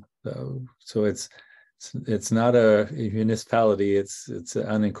system. So it's not a municipality; it's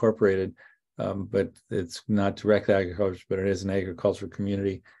unincorporated, but it's not direct agriculture, but it is an agricultural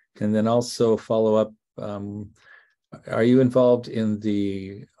community. And then also follow up. Are you involved in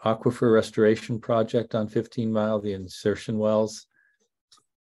the aquifer restoration project on 15 Mile, the insertion wells?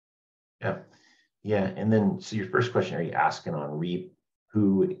 Yeah. And then, so your first question, are you asking on REAP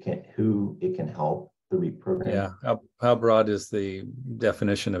who it can help, the REAP program? Yeah. How broad is the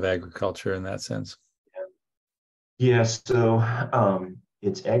definition of agriculture in that sense? Yeah. So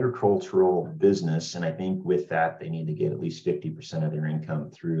it's agricultural business, and I think with that they need to get at least 50% of their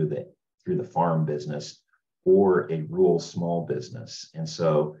income through the farm business or a rural small business. And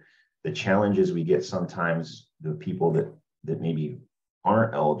so the challenges we get sometimes, the people that maybe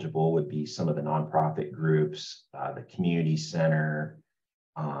aren't eligible would be some of the nonprofit groups, the community center,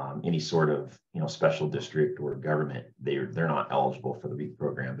 any sort of special district or government. They're not eligible for the REAP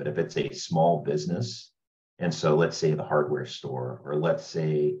program. But if it's a small business, and so let's say the hardware store, or let's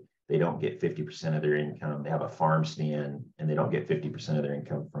say they don't get 50% of their income, they have a farm stand and they don't get 50% of their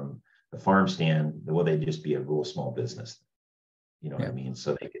income from the farm stand, will they just be a rural small business? What I mean?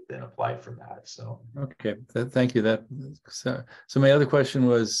 So they could then apply for that. So okay, thank you. So my other question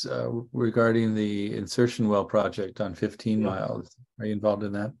was regarding the insertion well project on 15 Mile. Are you involved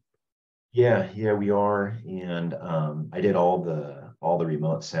in that? Yeah, we are. And I did all the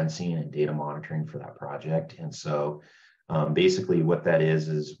remote sensing and data monitoring for that project. And so basically what that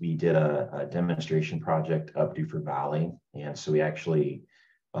is we did a demonstration project up Dufert Valley. And so we actually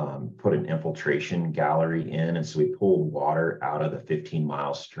put an infiltration gallery in. And so we pulled water out of the 15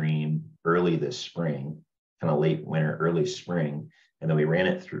 Mile stream early this spring, kind of late winter, early spring. And then we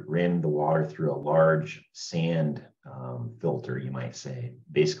ran the water through a large sand filter, you might say.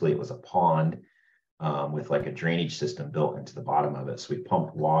 Basically, it was a pond with like a drainage system built into the bottom of it. So we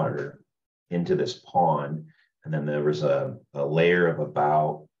pumped water into this pond. And then there was a layer of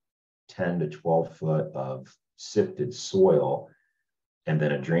about 10 to 12 foot of sifted soil, and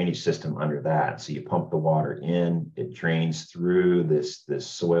then a drainage system under that. So you pump the water in, it drains through this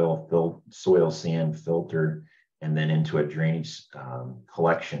soil sand filter, and then into a drainage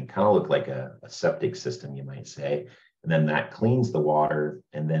collection, kind of look like a septic system, you might say. And then that cleans the water.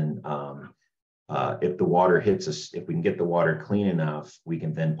 And then if the water hits us, if we can get the water clean enough, we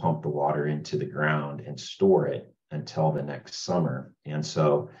can then pump the water into the ground and store it until the next summer. And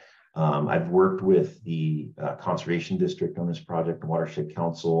so I've worked with the Conservation District on this project, the Watershed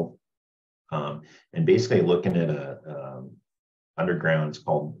Council, and basically looking at a underground, it's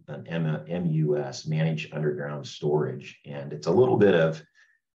called an MUS, Managed Underground Storage. And it's a little bit of,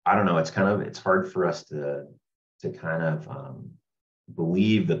 I don't know, it's hard for us to kind of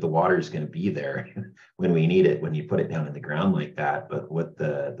believe that the water is going to be there when we need it, when you put it down in the ground like that. But what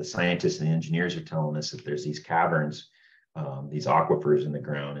the scientists and the engineers are telling us, that there's these caverns, these aquifers in the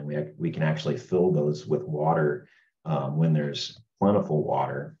ground, and we can actually fill those with water when there's plentiful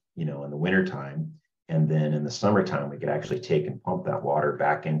water, in the wintertime. And then in the summertime, we could actually take and pump that water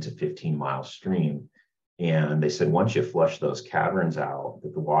back into 15 Mile stream. And they said, once you flush those caverns out,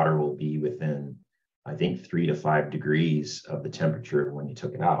 that the water will be within I think 3 to 5 degrees of the temperature when you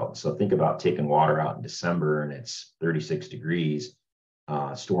took it out. So think about taking water out in December and it's 36 degrees,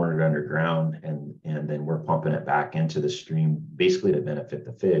 storing it underground, and then we're pumping it back into the stream basically to benefit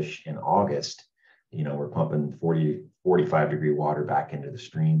the fish. In August, we're pumping 45 degree water back into the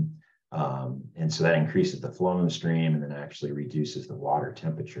stream. And so that increases the flow in the stream and then actually reduces the water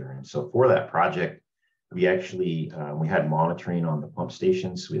temperature. And so for that project, we actually, we had monitoring on the pump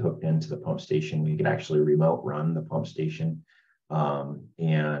stations. We hooked into the pump station. We could actually remote run the pump station.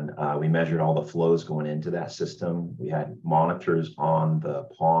 We measured all the flows going into that system. We had monitors on the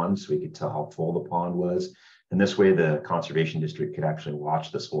pond so we could tell how full the pond was. And this way the conservation district could actually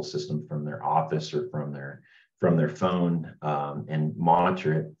watch this whole system from their office or from their phone and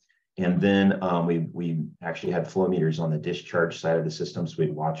monitor it. And then we actually had flow meters on the discharge side of the system. So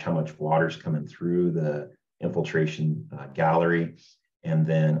we'd watch how much water's coming through the infiltration gallery, and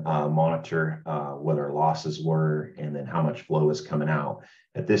then monitor what our losses were and then how much flow is coming out.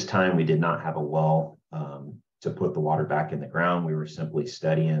 At this time, we did not have a well to put the water back in the ground. We were simply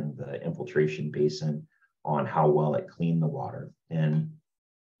studying the infiltration basin on how well it cleaned the water. And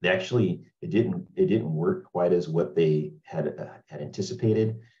they actually, it didn't work quite as what they had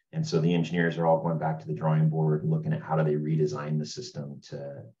anticipated. And so the engineers are all going back to the drawing board, looking at how do they redesign the system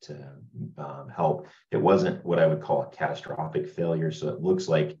to help. It wasn't what I would call a catastrophic failure. So it looks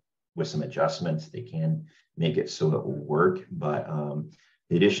like with some adjustments, they can make it so it will work. But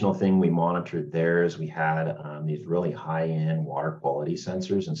the additional thing we monitored there is we had these really high-end water quality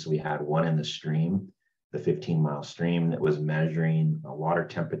sensors. And so we had one in the stream, the 15-mile stream, that was measuring water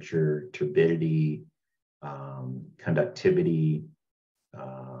temperature, turbidity, conductivity,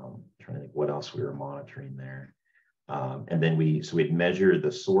 trying to think what else we were monitoring there. And then we'd measure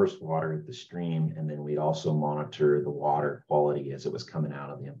the source water at the stream, and then we'd also monitor the water quality as it was coming out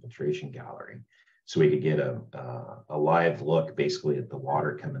of the infiltration gallery. So we could get a live look basically at the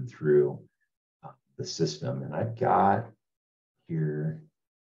water coming through the system. And I've got here.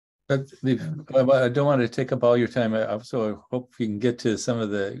 But I don't want to take up all your time. I also hope you can get to some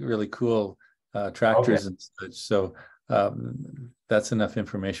of the really cool tractors and such. So that's enough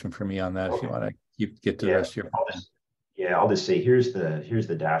information for me on that. If you want to get to the rest of your I'll just say here's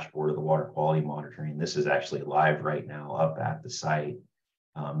the dashboard of the water quality monitoring. This is actually live right now up at the site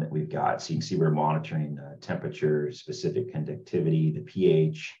that we've got. So you can see we're monitoring temperature, specific conductivity, the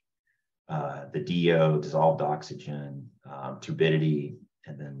pH, the DO, dissolved oxygen, turbidity,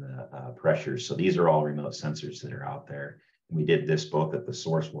 and then the pressure. So these are all remote sensors that are out there. And we did this both at the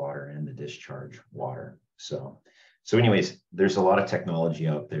source water and the discharge water. So anyways, there's a lot of technology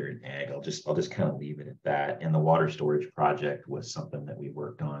out there in ag. I'll just kind of leave it at that. And the water storage project was something that we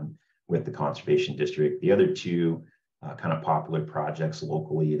worked on with the Conservation District. The other two kind of popular projects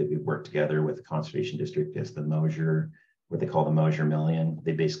locally that we worked together with the Conservation District is the Mosier, what they call the Mosier Million.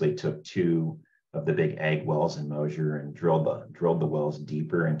 They basically took two of the big ag wells in Mosier and drilled the wells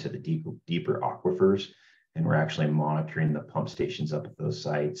deeper into the deeper aquifers. And we're actually monitoring the pump stations up at those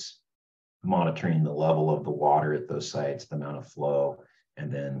sites, monitoring the level of the water at those sites, the amount of flow,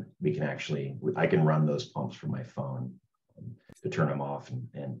 and then I can run those pumps from my phone to turn them off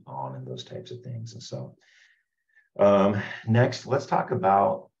and on and those types of things. And so next, let's talk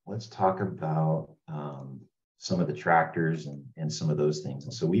about some of the tractors and some of those things.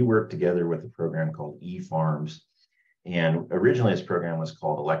 And so we worked together with a program called E-Farms, and originally this program was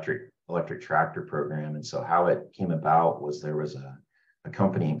called Electric Tractor Program. And so how it came about was there was a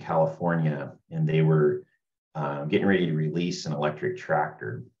company in California, and they were getting ready to release an electric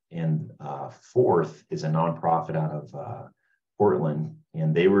tractor. And Fourth is a nonprofit out of Portland,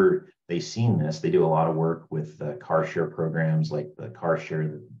 and they seen this. They do a lot of work with car share programs, like the car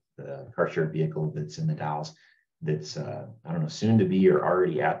share vehicle that's in the Dalles. That's I don't know, soon to be or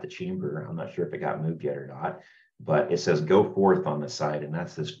already at the chamber. I'm not sure if it got moved yet or not, but it says Go Forth on the side, and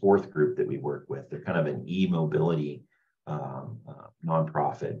that's this Fourth group that we work with. They're kind of an e-mobility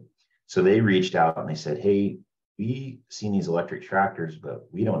nonprofit. So they reached out and they said, hey, we seen these electric tractors, but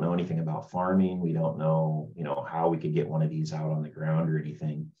we don't know anything about farming. We don't know, how we could get one of these out on the ground or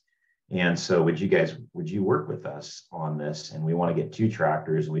anything. And so would you work with us on this? And we want to get 2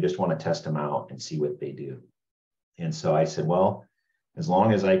 tractors, and we just want to test them out and see what they do. And so I said, well, as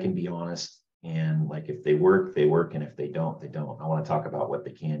long as I can be honest, and like if they work, they work, and if they don't, they don't. I want to talk about what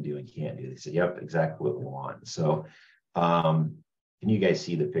they can do and can't do. They said, yep, exactly what we want. So can you guys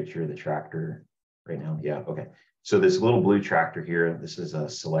see the picture of the tractor right now? Yeah, okay. So this little blue tractor here, this is a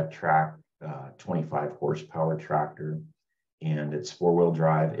Select Track 25 horsepower tractor, and it's 4-wheel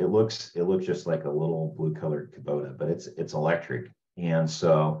drive. It looks just like a little blue colored Kubota, but it's electric. And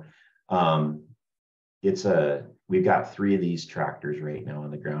so we've got 3 of these tractors right now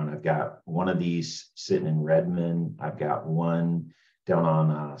on the ground. I've got one of these sitting in Redmond. I've got one down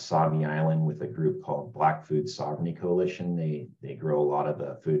on Sabi Island with a group called Black Food Sovereignty Coalition. They grow a lot of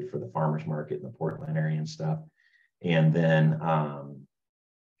the food for the farmers market in the Portland area and stuff. And then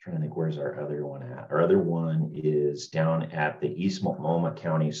trying to think, where's our other one at? Our other one is down at the East Multnomah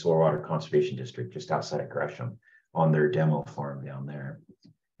County Soil Water Conservation District, just outside of Gresham, on their demo farm down there.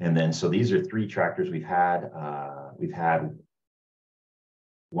 And then, so these are 3 tractors we've had. We've had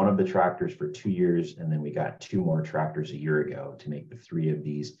one of the tractors for 2 years, and then we got 2 more tractors a year ago to make the 3 of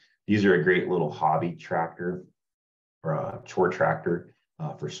these. These are a great little hobby tractor or a chore tractor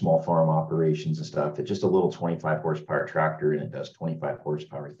for small farm operations and stuff. It's just a little 25 horsepower tractor, and it does 25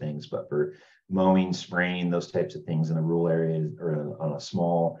 horsepower things. But for mowing, spraying, those types of things in a rural area or on a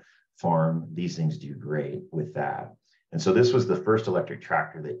small farm, these things do great with that. And so this was the first electric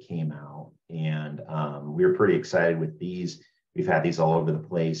tractor that came out, and we were pretty excited with these. We've had these all over the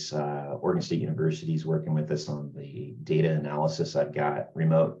place. Oregon State University is working with us on the data analysis. I've got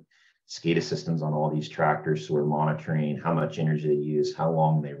remote SCADA systems on all these tractors, so we're monitoring how much energy they use, how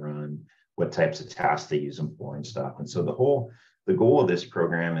long they run, what types of tasks they use them for and stuff. And so the goal of this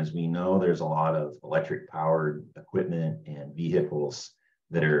program is, we know there's a lot of electric powered equipment and vehicles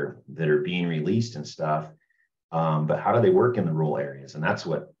that are being released and stuff. But how do they work in the rural areas? And that's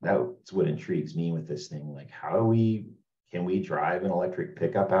what intrigues me with this thing. Like, can we drive an electric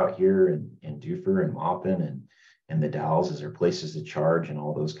pickup out here in Dufur and Maupin and the Dalles? Is there places to charge and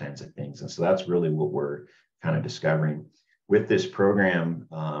all those kinds of things? And so that's really what we're kind of discovering with this program.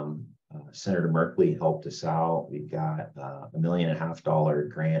 Senator Merkley helped us out. We've got $1.5 million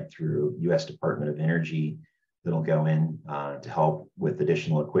grant through U.S. Department of Energy that'll go in to help with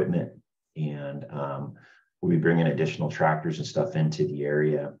additional equipment, and we'll be bringing additional tractors and stuff into the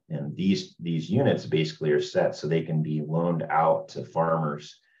area. And these units basically are set so they can be loaned out to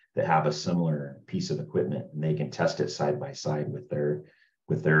farmers that have a similar piece of equipment, and they can test it side by side with their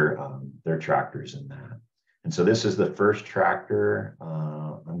tractors in that. And so this is the first tractor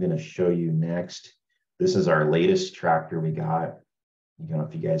I'm going to show you next. This is our latest tractor we got. I don't know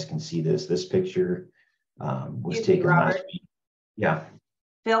if you guys can see this picture was taken last week. Yeah.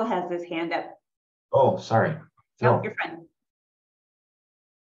 Phil has his hand up. Oh, sorry. Phil. No, you're fine.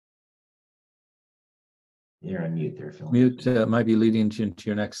 You're on mute there, Phil. Mute might be leading to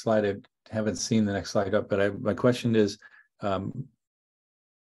your next slide. I haven't seen the next slide up, but my question is, the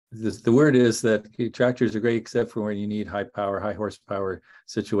word is that tractors are great except for when you need high horsepower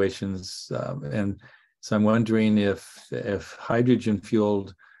situations. And so I'm wondering if hydrogen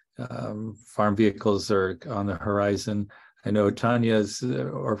fueled farm vehicles are on the horizon. I know Tanya's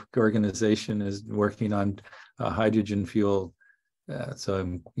organization is working on hydrogen fuel.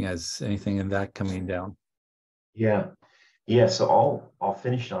 So is anything in that coming down? Yeah. So I'll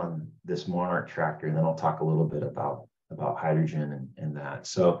finish on this Monarch tractor, and then I'll talk a little bit about hydrogen and that.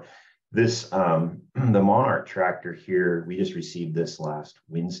 So this the Monarch tractor here, we just received this last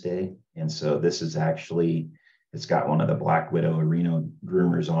Wednesday, and so this is actually, it's got one of the Black Widow Reno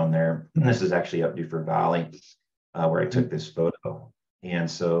groomers on there. And this is actually up Dufur Valley, where I took this photo. And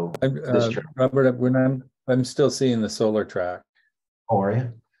so Robert, I'm still seeing the solar track. Oh, are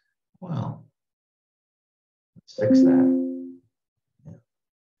you? Well, let's fix that. Yeah.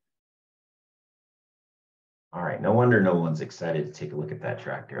 All right, no wonder no one's excited to take a look at that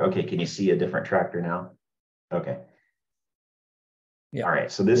tractor. Okay, can you see a different tractor now? Okay. Yeah. All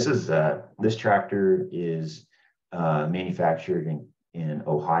right, so this is this tractor is manufactured in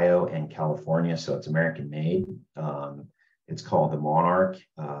Ohio and California, so it's American made. It's called the Monarch.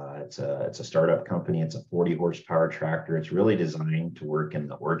 It's a startup company. It's a 40 horsepower tractor. It's really designed to work in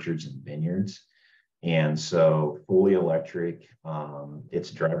the orchards and vineyards. And so fully electric,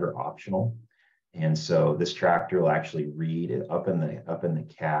 it's driver optional. And so this tractor will actually read it up in the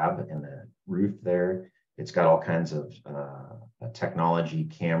cab and the roof there. It's got all kinds of technology,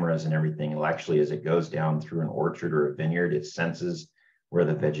 cameras and everything. It'll actually, as it goes down through an orchard or a vineyard, it senses where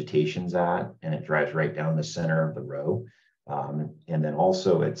the vegetation's at, and it drives right down the center of the row. And then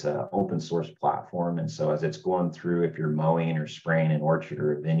also it's an open source platform. And so as it's going through, if you're mowing or spraying an orchard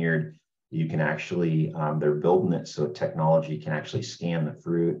or a vineyard, you can actually, they're building it so technology can actually scan the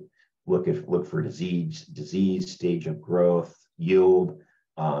fruit, look for disease, stage of growth, yield,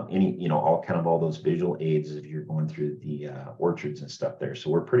 all those visual aids if you're going through the orchards and stuff there. So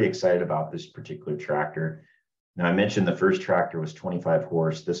we're pretty excited about this particular tractor. Now, I mentioned the first tractor was 25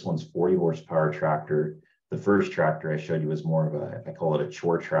 horse. This one's 40 horsepower tractor. The first tractor I showed you was more of I call it a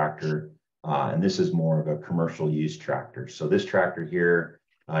chore tractor. And this is more of a commercial use tractor. So this tractor here,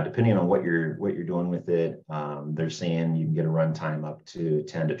 Depending on what you're doing with it, they're saying you can get a run time up to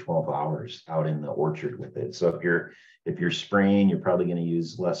 10 to 12 hours out in the orchard with it. So if you're spraying, you're probably going to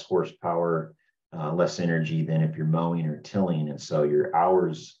use less horsepower, less energy than if you're mowing or tilling. And so your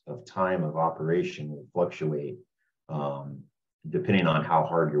hours of time of operation will fluctuate depending on how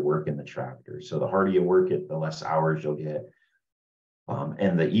hard you're working the tractor. So the harder you work it, the less hours you'll get.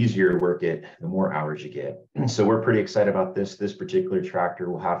 And the easier you work it, the more hours you get. So we're pretty excited about this. This particular tractor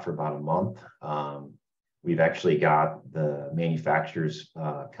we'll have for about a month. We've actually got the manufacturers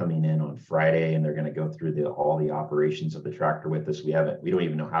coming in on Friday, and they're going to go through all the operations of the tractor with us. We don't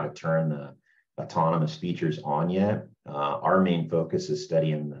even know how to turn the autonomous features on yet. Our main focus is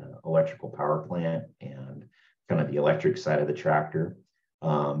studying the electrical power plant and kind of the electric side of the tractor.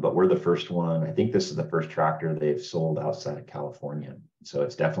 But we're the first one. I think this is the first tractor they've sold outside of California. So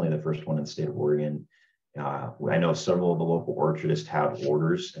it's definitely the first one in the state of Oregon. I know several of the local orchardists have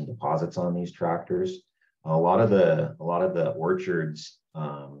orders and deposits on these tractors. A lot of the orchards,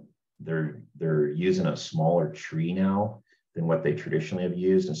 they're using a smaller tree now than what they traditionally have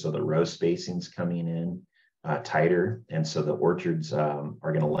used. And so the row spacing's coming in tighter. And so the orchards are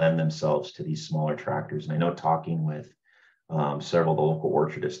going to lend themselves to these smaller tractors. And I know talking with several of the local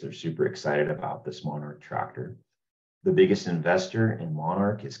orchardists, they're super excited about this Monarch tractor. The biggest investor in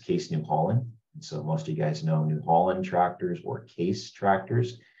Monarch is Case New Holland. And so most of you guys know New Holland tractors or Case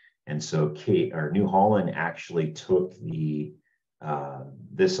tractors. And so New Holland actually took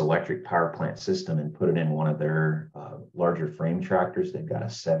this electric power plant system and put it in one of their larger frame tractors. They've got a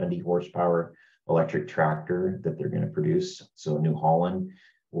 70 horsepower electric tractor that they're going to produce. So New Holland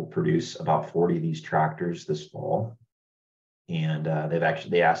will produce about 40 of these tractors this fall. And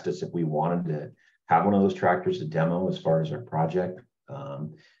they asked us if we wanted to have one of those tractors to demo as far as our project.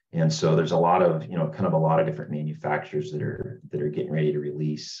 And so there's a lot of, kind of a lot of different manufacturers that are getting ready to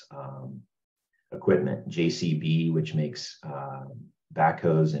release equipment. JCB, which makes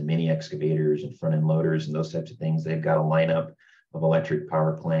backhoes and mini excavators and front end loaders and those types of things. They've got a lineup of electric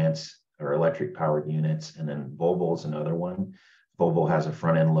power plants or electric powered units. And then Volvo's another one. Volvo has a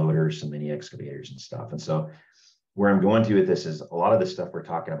front end loader, some mini excavators and stuff. And so where I'm going to with this is a lot of the stuff we're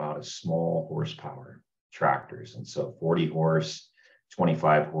talking about is small horsepower tractors. And so 40 horse,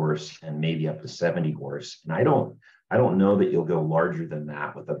 25 horse, and maybe up to 70 horse. And I don't know that you'll go larger than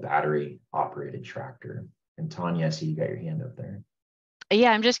that with a battery operated tractor. And Tanya, I see you got your hand up there.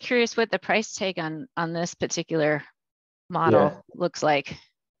 Yeah, I'm just curious what the price tag on this particular model looks like.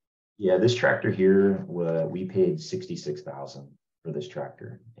 Yeah, this tractor here, we paid $66,000 for this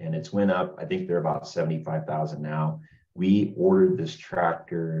tractor, and it's went up. I think they're about $75,000 now. We ordered this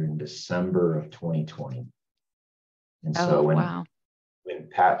tractor in December of 2020. And so when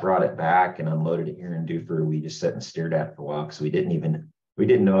Pat brought it back and unloaded it here in Dufur, we just sat and stared at it for a while because we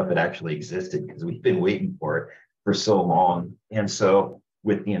didn't know if it actually existed because we've been waiting for it for so long. And so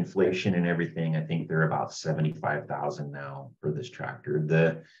with the inflation and everything, I think they're about $75,000 now for this tractor.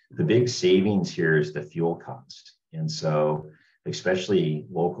 The big savings here is the fuel cost. And so especially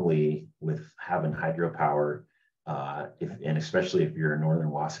locally with having hydropower, and especially if you're a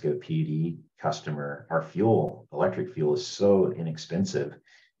Northern Wasco PUD customer, our electric fuel is so inexpensive.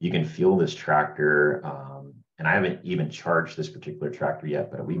 You can fuel this tractor, and I haven't even charged this particular tractor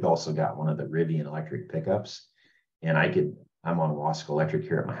yet, but we've also got one of the Rivian electric pickups, and I'm on Wasco Electric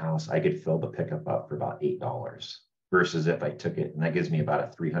here at my house. I could fill the pickup up for about $8 versus if I took it, and that gives me about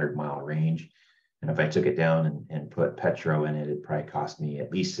a 300-mile range. And if I took it down and put petro in it, it'd probably cost me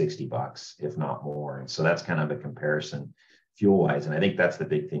at least $60, if not more. And so that's kind of a comparison fuel-wise. And I think that's the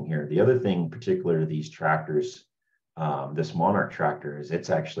big thing here. The other thing, particular to these tractors, this Monarch tractor, is it's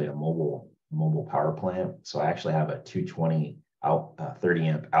actually a mobile power plant. So I actually have a 220 30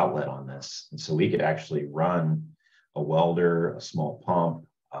 amp outlet on this. And so we could actually run a welder, a small pump,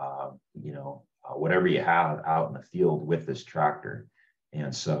 whatever you have out in the field with this tractor.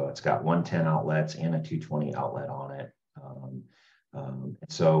 And so it's got 110 outlets and a 220 outlet on it.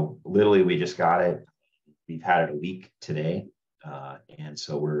 So literally we just got it. We've had it a week today. And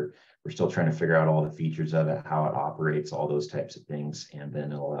so we're still trying to figure out all the features of it, how it operates, all those types of things. And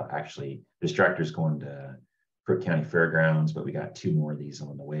then it'll this tractor is going to Crook County Fairgrounds, but we got 2 more of these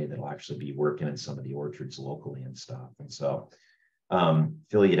on the way that'll actually be working in some of the orchards locally and stuff. And so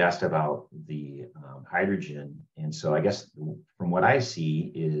Philly had asked about the hydrogen. And so I guess from what I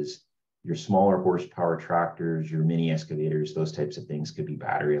see is your smaller horsepower tractors, your mini excavators, those types of things could be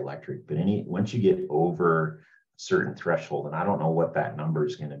battery electric. But once you get over a certain threshold, and I don't know what that number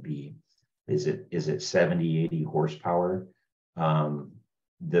is going to be, is it 70, 80 horsepower?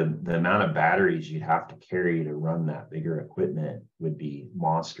 the amount of batteries you'd have to carry to run that bigger equipment would be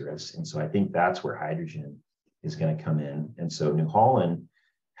monstrous. And so I think that's where hydrogen is going to come in. And so New Holland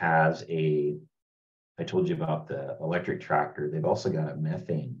has I told you about the electric tractor. They've also got a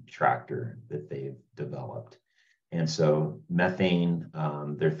methane tractor that they've developed. And so methane,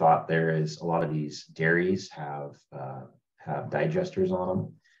 their thought there is a lot of these dairies have digesters on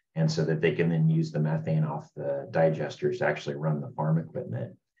them. And so that they can then use the methane off the digesters to actually run the farm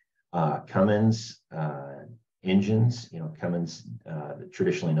equipment. Cummins engines, Cummins,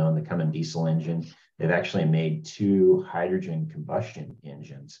 traditionally known the Cummins diesel engine, they've actually made 2 hydrogen combustion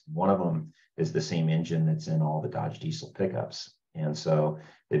engines. One of them is the same engine that's in all the Dodge diesel pickups. And so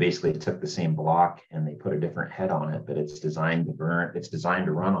they basically took the same block and they put a different head on it, but it's designed to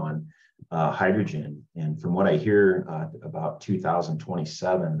run on hydrogen. And from what I hear, about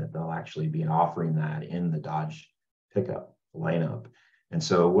 2027, that they'll actually be offering that in the Dodge pickup lineup. And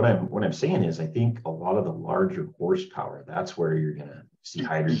so what I'm saying is, I think a lot of the larger horsepower, that's where you're going to see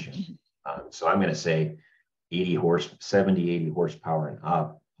hydrogen. So I'm going to say 70, 80 horsepower and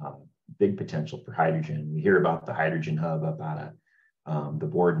up, big potential for hydrogen. We hear about the hydrogen hub up out of the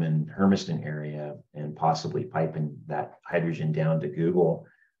Boardman, Hermiston area, and possibly piping that hydrogen down to Google.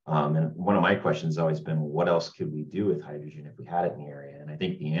 And one of my questions has always been, well, what else could we do with hydrogen if we had it in the area? And I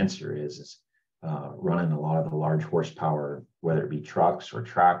think the answer is running a lot of the large horsepower, whether it be trucks or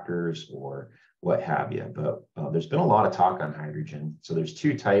tractors or what have you. But there's been a lot of talk on hydrogen. So there's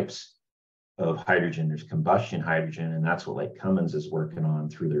 2 types of hydrogen. There's combustion hydrogen, and that's what like Cummins is working on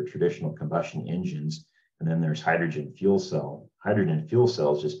through their traditional combustion engines. And then there's hydrogen fuel cell. Hydrogen fuel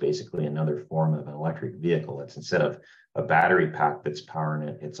cell is just basically another form of an electric vehicle. It's instead of a battery pack that's powering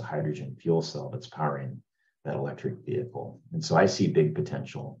it, it's a hydrogen fuel cell that's powering that electric vehicle. And so I see big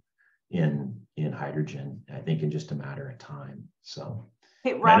potential in hydrogen, I think, in just a matter of time. So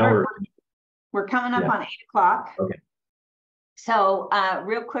hey, Robert, we're coming up on 8 o'clock. Okay. So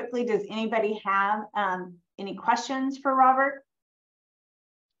real quickly, does anybody have any questions for Robert?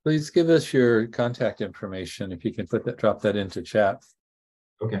 Please give us your contact information if you can drop that into chat.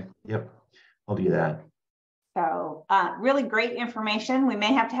 Okay. Yep. I'll do that. So really great information. We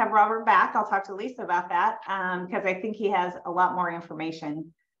may have to have Robert back. I'll talk to Lisa about that because I think he has a lot more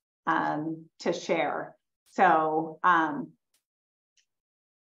information to share. So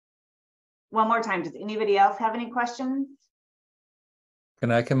one more time, does anybody else have any questions?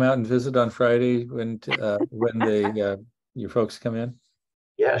 Can I come out and visit on Friday when your folks come in?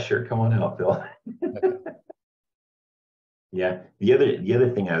 Yeah, sure. Come on out, Phil. Okay. Yeah. The other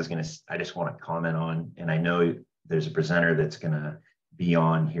thing I just want to comment on, and I know there's a presenter that's going to be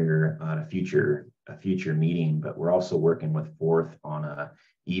on here on a future meeting, but we're also working with Forth on a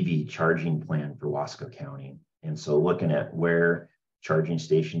EV charging plan for Wasco County. And so looking at where charging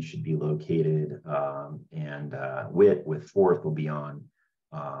stations should be located, and with Forth will be on,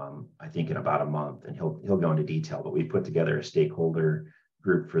 I think in about a month, and he'll go into detail, but we put together a stakeholder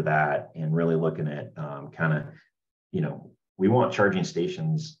group for that and really looking at kind of, we want charging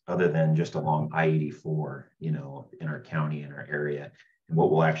stations other than just along I-84, in our county, in our area. And what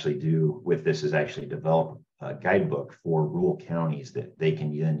we'll actually do with this is actually develop a guidebook for rural counties that they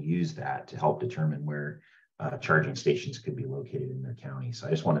can then use that to help determine where charging stations could be located in their county. So I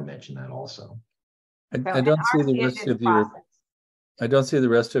just want to mention that also. I don't see the rest of your. I don't see the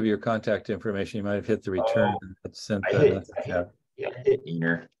rest of your contact information. You might have hit the return. Yeah, hit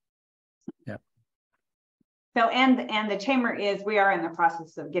enter. Yeah. So and the chamber we are in the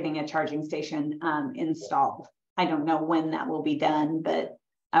process of getting a charging station installed. I don't know when that will be done, but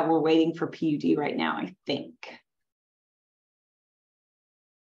we're waiting for PUD right now, I think.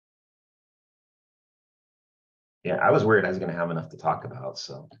 Yeah, I was worried I was going to have enough to talk about,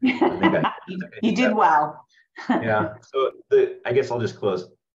 so I think you did well. Yeah. So I guess I'll just close.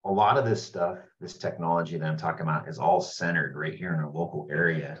 A lot of this stuff, this technology that I'm talking about, is all centered right here in our local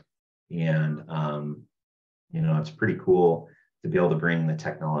area, and it's pretty cool to be able to bring the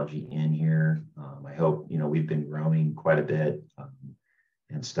technology in here. I hope we've been growing quite a bit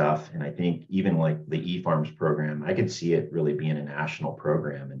and stuff, and I think even like the eFarms program, I could see it really being a national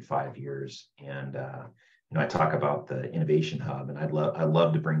program in 5 years. And I talk about the innovation hub, and I'd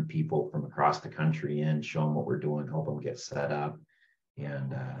love to bring people from across the country in, show them what we're doing, help them get set up,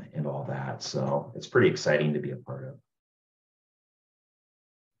 and all that. So it's pretty exciting to be a part of.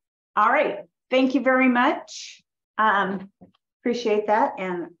 All right, thank you very much. Appreciate that,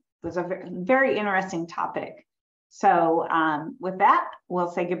 and it was a very interesting topic. So with that,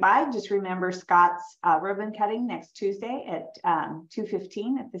 we'll say goodbye. Just remember Scott's ribbon cutting next Tuesday at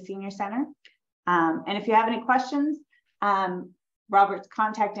 2:15 at the Senior Center. And if you have any questions, Robert's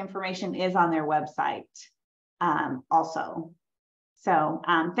contact information is on their website also. So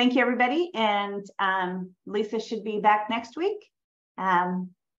thank you, everybody. And Lisa should be back next week. And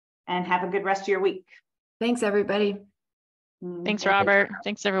have a good rest of your week. Thanks, everybody. Thanks, Robert.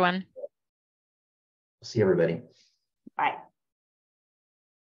 Thanks, everyone. See everybody. Bye.